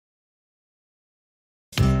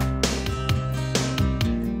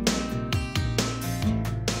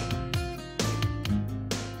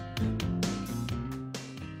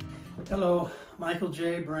Hello, Michael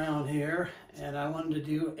J. Brown here, and I wanted to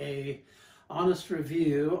do a honest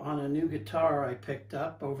review on a new guitar I picked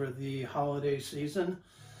up over the holiday season.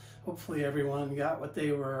 Hopefully everyone got what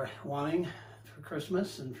they were wanting for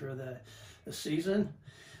Christmas and for the season.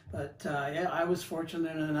 But yeah, I was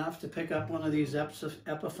fortunate enough to pick up one of these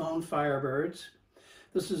Epiphone Firebirds.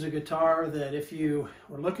 This is a guitar that if you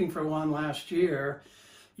were looking for one last year,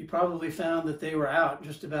 you probably found that they were out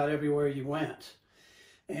just about everywhere you went.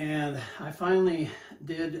 And I finally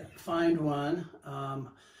did find one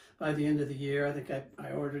by the end of the year. I think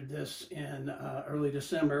I ordered this in early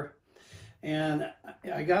December. And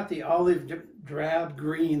I got the olive drab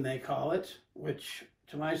green, they call it, which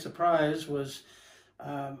to my surprise was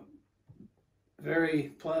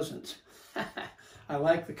very pleasant. I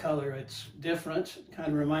like the color. It's different. It kind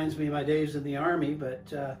of reminds me of my days in the Army,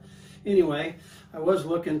 but anyway, I was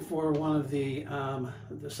looking for one of the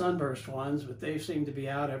sunburst ones, but they seem to be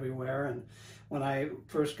out everywhere. And when I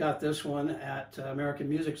first got this one at American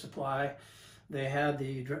Music Supply, they had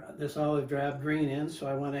this olive drab green in, so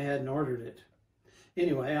I went ahead and ordered it.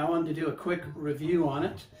 Anyway, I wanted to do a quick review on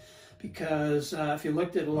it because if you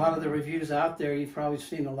looked at a lot of the reviews out there, you've probably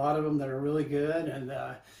seen a lot of them that are really good, and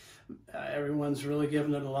everyone's really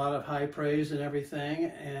giving it a lot of high praise and everything.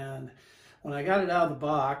 And when I got it out of the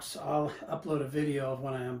box, I'll upload a video of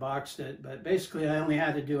when I unboxed it, but basically I only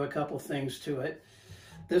had to do a couple things to it.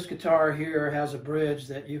 This guitar here has a bridge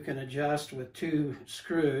that you can adjust with 2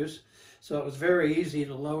 screws, so it was very easy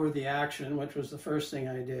to lower the action, which was the first thing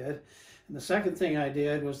I did. And the second thing I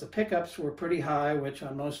did was the pickups were pretty high, which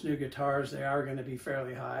on most new guitars they are going to be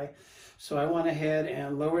fairly high. So I went ahead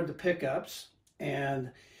and lowered the pickups and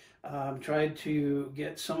tried to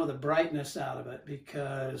get some of the brightness out of it,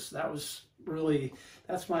 because that's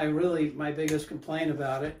my biggest complaint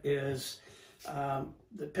about it is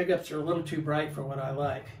the pickups are a little too bright for what I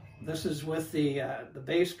like. This is with the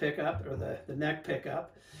bass pickup, or the neck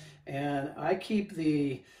pickup, and I keep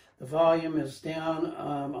the volume is down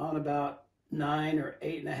on about 9 or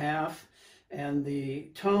 8.5, and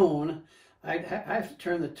the tone, I have to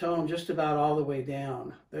turn the tone just about all the way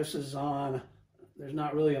down. This is on, there's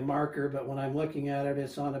not really a marker, but when I'm looking at it,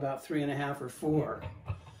 it's on about 3.5 or 4.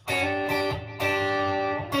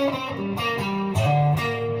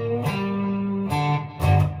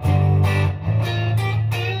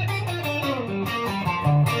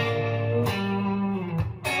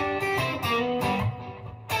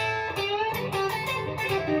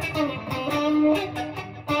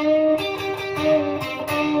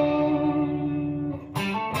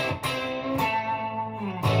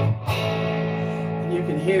 You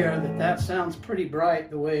can hear that sounds pretty bright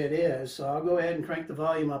the way it is, so I'll go ahead and crank the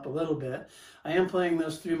volume up a little bit. I am playing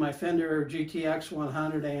this through my Fender GTX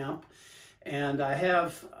 100 amp, and I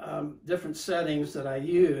have different settings that I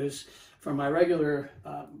use for my regular,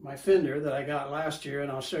 my Fender that I got last year,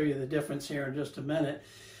 and I'll show you the difference here in just a minute.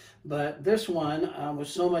 But this one was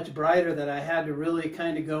so much brighter that I had to really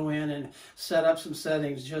kind of go in and set up some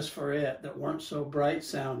settings just for it that weren't so bright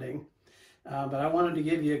sounding. But I wanted to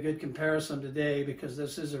give you a good comparison today because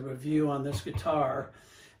this is a review on this guitar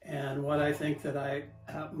and what I think that I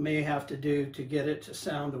may have to do to get it to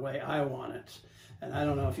sound the way I want it. And I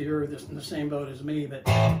don't know if you're in the same boat as me, but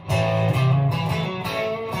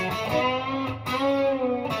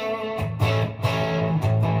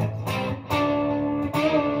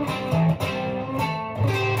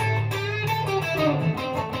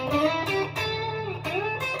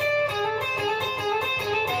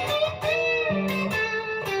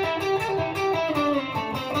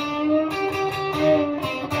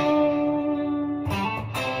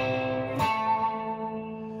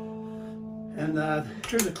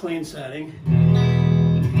here's a clean setting.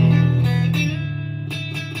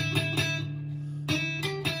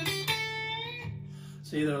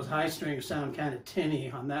 See, those high strings sound kind of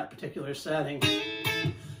tinny on that particular setting.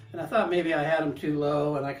 And I thought maybe I had them too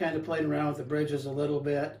low, and I kind of played around with the bridges a little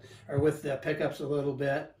bit, or with the pickups a little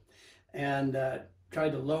bit, and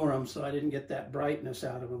tried to lower them so I didn't get that brightness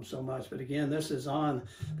out of them so much. But again, this is on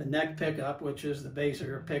the neck pickup, which is the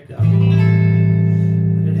bassier pickup.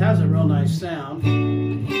 It has a real nice sound. And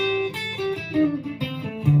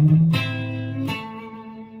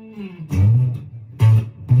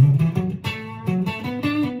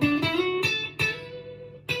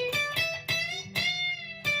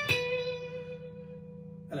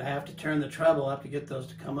I have to turn the treble up to get those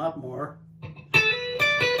to come up more.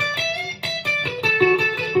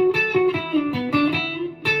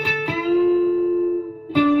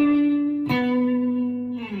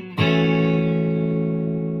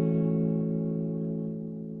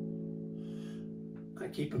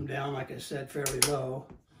 keep them down, like I said, fairly low.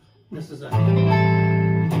 This is a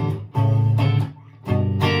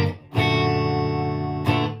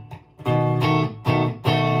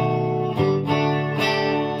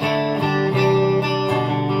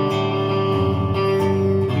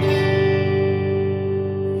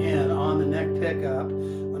pickup.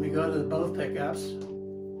 Let me go to both pickups.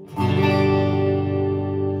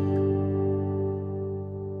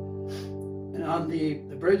 And on the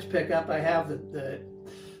bridge pickup, I have the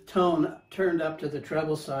tone turned up to the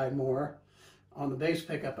treble side more. On the bass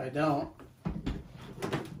pickup, I don't.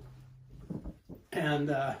 And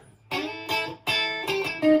but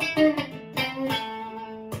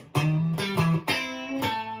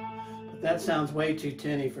that sounds way too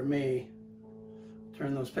tinny for me.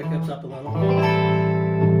 Turn those pickups up a little.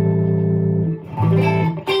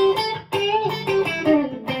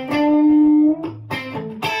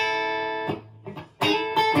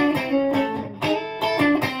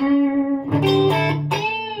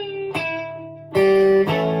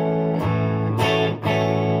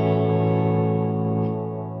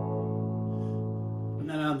 And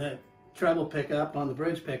then on the treble pickup, on the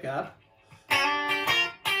bridge pickup,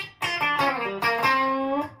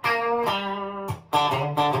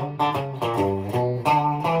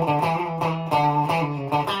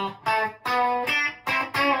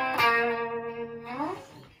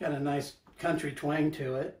 got a nice country twang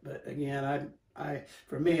to it, but again,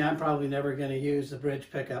 for me, I'm probably never going to use the bridge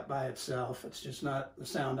pickup by itself. It's just not the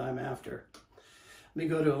sound I'm after. Let me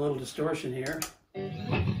go to a little distortion here.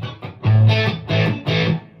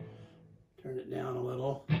 Turn it down a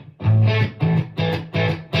little.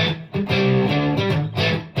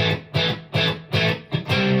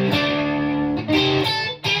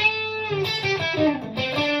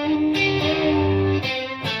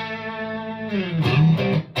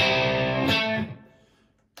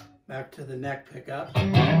 Back to the neck pickup.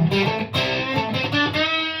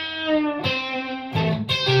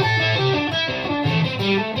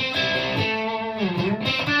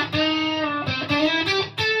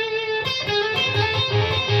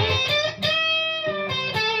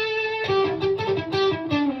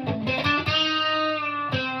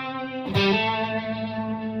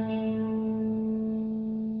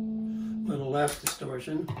 Little less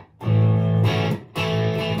distortion.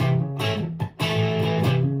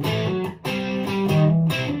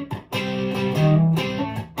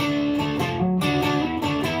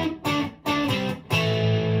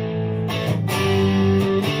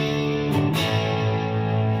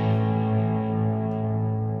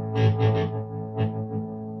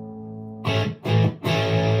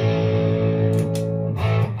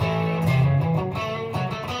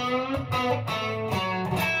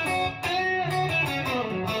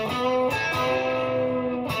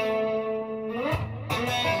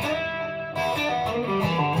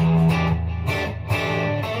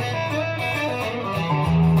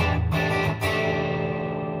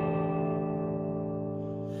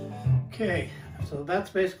 Okay, so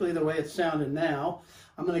that's basically the way it's sounding now.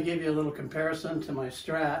 I'm going to give you a little comparison to my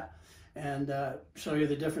Strat and show you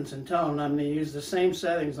the difference in tone. I'm going to use the same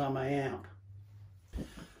settings on my amp.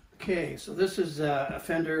 Okay, so this is a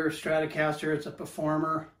Fender Stratocaster. It's a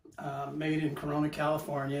Performer made in Corona,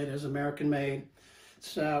 California. It is American made.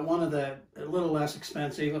 It's one of the a little less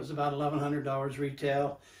expensive. It was about $1,100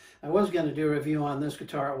 retail. I was going to do a review on this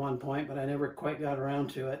guitar at one point, but I never quite got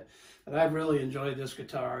around to it. But I've really enjoyed this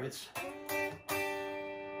guitar. Let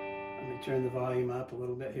me turn the volume up a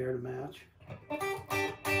little bit here to match.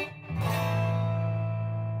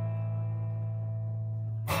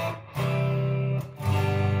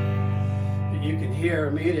 But you can hear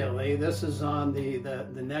immediately, this is on the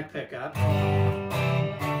neck pickup.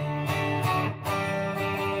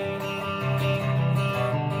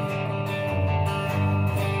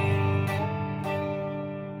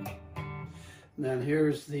 And then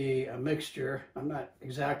here's the mixture. I'm not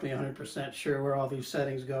exactly 100% sure where all these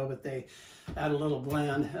settings go, but they add a little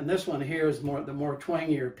blend. And this one here is the more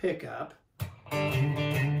twangier pickup.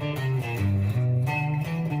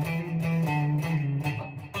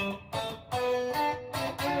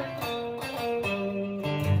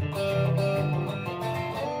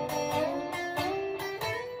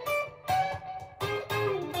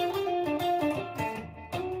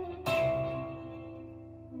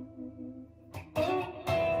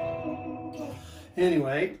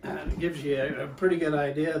 Anyway, it gives you a pretty good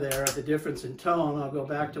idea there of the difference in tone. I'll go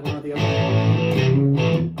back to one of the other.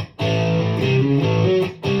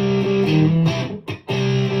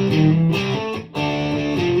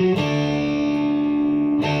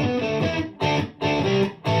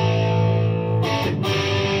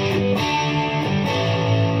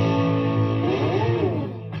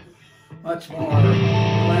 Much more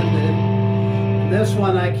blended.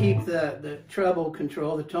 treble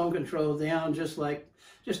control, the tone control down just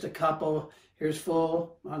a couple. Here's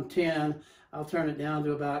full on 10. I'll turn it down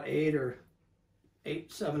to about 8 or 8,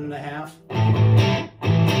 7.5.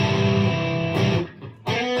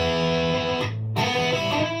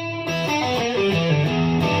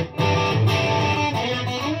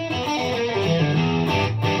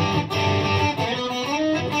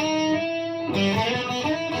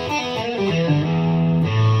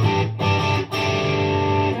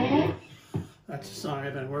 That's a song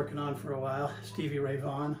I've been working on for a while. Stevie Ray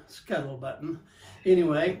Vaughan, Scuttle Button.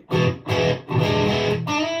 Anyway.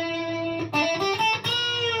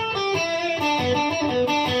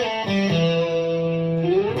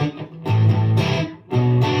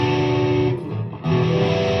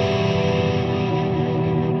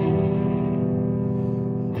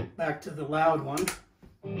 Back to the loud one.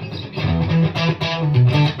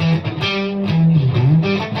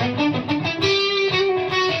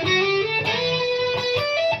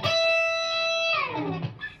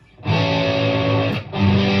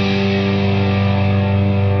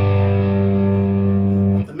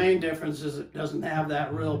 Difference is it doesn't have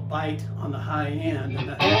that real bite on the high end. And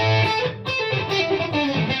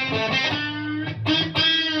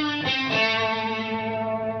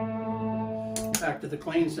back to the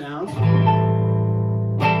clean sounds.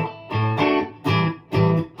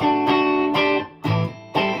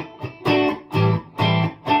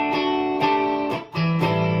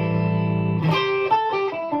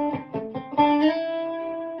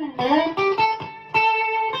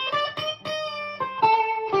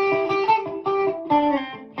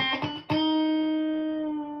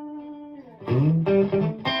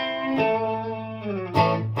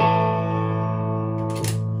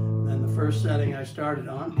 Then the first setting I started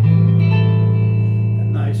on, that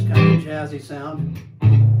nice kind of jazzy sound.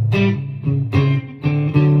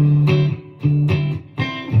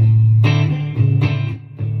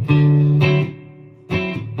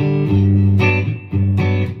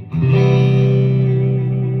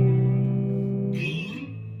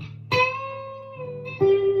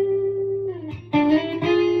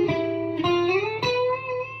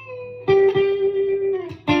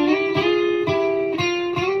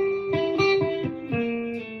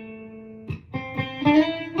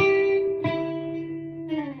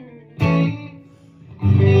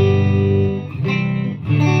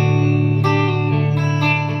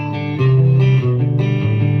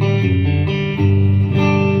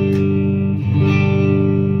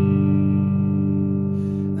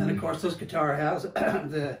 This guitar has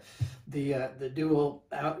the dual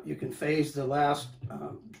out. You can phase the last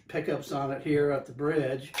pickups on it here at the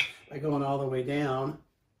bridge by going all the way down.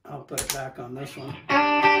 I'll put it back on this one.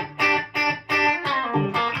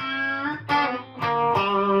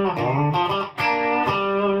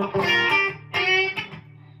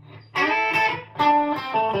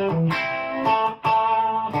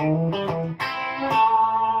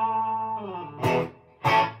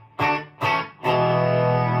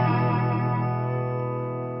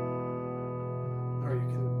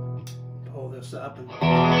 Up and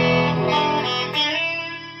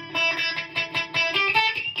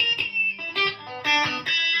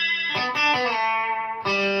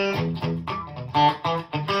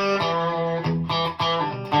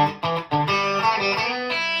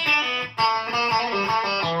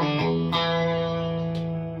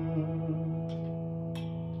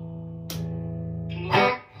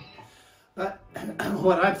but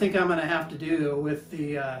what I think I'm going to have to do with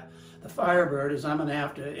the Firebird is I'm going to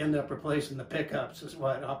have to end up replacing the pickups, is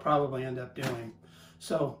what I'll probably end up doing.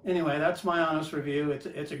 So anyway, that's my honest review.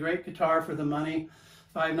 It's a great guitar for the money.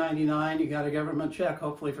 $599. You got a government check,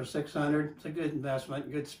 hopefully for $600. It's a good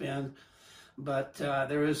investment, good spend. But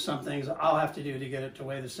there is some things I'll have to do to get it to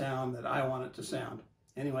way the sound that I want it to sound.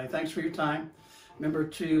 Anyway, thanks for your time. Remember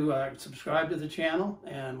to subscribe to the channel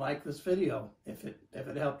and like this video if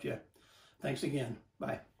it helped you. Thanks again.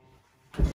 Bye.